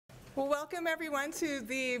Well, welcome everyone to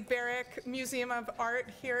the Barrick Museum of Art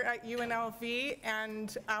here at UNLV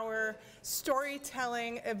and our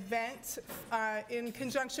storytelling event in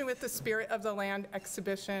conjunction with the Spirit of the Land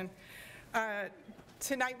exhibition.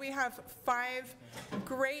 Tonight we have 5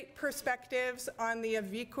 great perspectives on the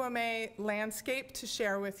Avi Kwa Ame landscape to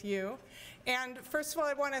share with you. And first of all,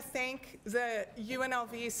 I want to thank the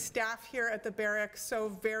UNLV staff here at the Barrick so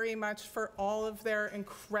very much for all of their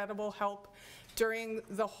incredible help during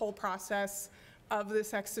the whole process of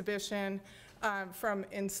this exhibition, from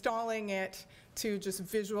installing it to just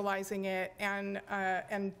visualizing it, and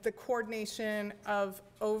the coordination of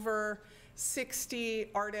over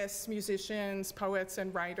 60 artists, musicians, poets,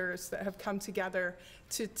 and writers that have come together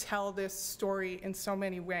to tell this story in so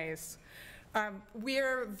many ways.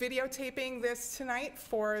 We're videotaping this tonight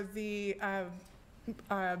for the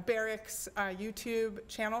Barrick's YouTube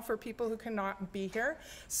channel for people who cannot be here.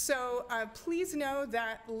 So please know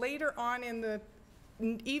that later on in the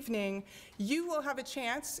evening, you will have a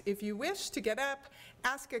chance, if you wish, to get up,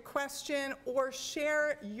 ask a question, or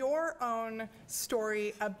share your own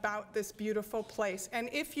story about this beautiful place. And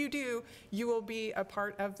if you do, you will be a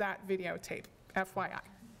part of that videotape, FYI.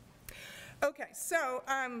 Okay, so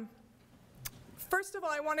first of all,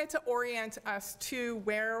 I wanted to orient us to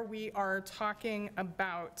where we are talking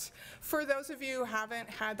about. For those of you who haven't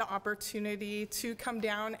had the opportunity to come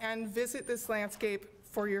down and visit this landscape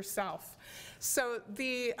for yourself. So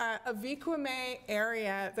the Avi Kwa Ame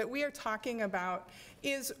area that we are talking about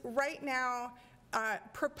is right now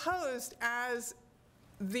proposed as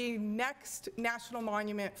the next national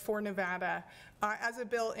monument for Nevada as a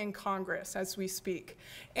bill in Congress as we speak.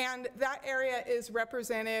 And that area is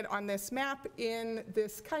represented on this map in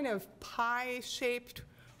this kind of pie-shaped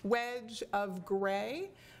wedge of gray.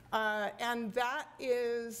 And that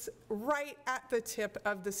is right at the tip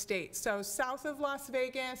of the state. So south of Las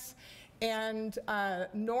Vegas and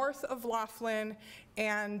north of Laughlin,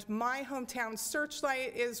 and my hometown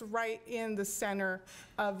Searchlight is right in the center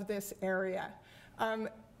of this area.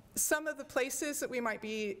 Some of the places that we might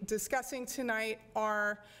be discussing tonight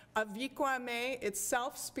are Avi Kwa Ame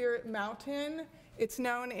itself, Spirit Mountain. It's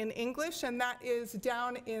known in English, and that is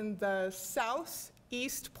down in the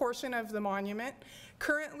southeast portion of the monument.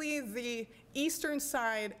 Currently, the eastern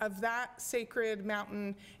side of that sacred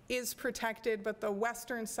mountain is protected, but the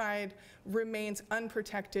western side remains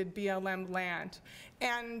unprotected BLM land.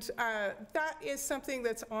 And that is something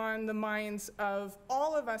that's on the minds of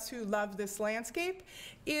all of us who love this landscape,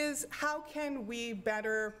 is how can we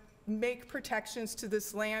better make protections to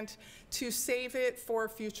this land to save it for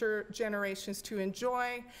future generations to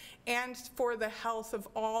enjoy, and for the health of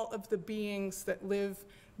all of the beings that live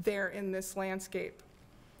there in this landscape.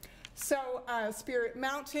 So Spirit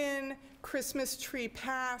Mountain, Christmas Tree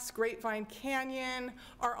Pass, Grapevine Canyon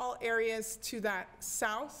are all areas to that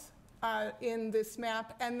south in this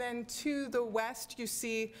map. And then to the west, you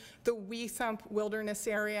see the Weethump Wilderness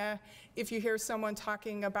area. If you hear someone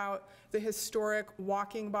talking about the historic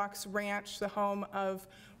Walking Box Ranch, the home of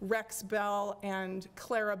Rex Bell and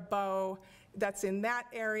Clara Bow, that's in that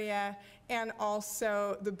area, and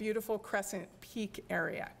also the beautiful Crescent Peak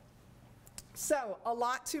area. So, a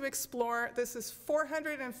lot to explore. This is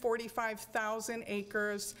 445,000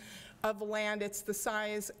 acres of land. It's the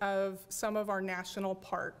size of some of our national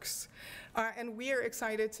parks. And we are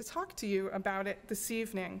excited to talk to you about it this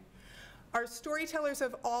evening. Our storytellers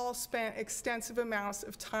have all spent extensive amounts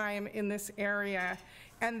of time in this area,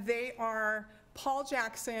 and they are Paul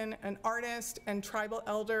Jackson, an artist and tribal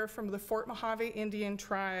elder from the Fort Mojave Indian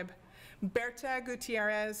tribe; Bertha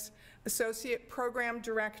Gutierrez, Associate Program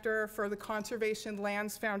Director for the Conservation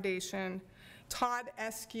Lands Foundation; Todd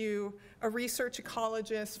Esque, a research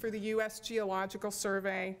ecologist for the U.S. Geological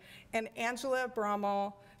Survey; and Angela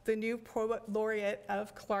Brommel, the new Poet Laureate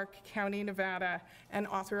of Clark County, Nevada, and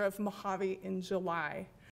author of Mojave in July.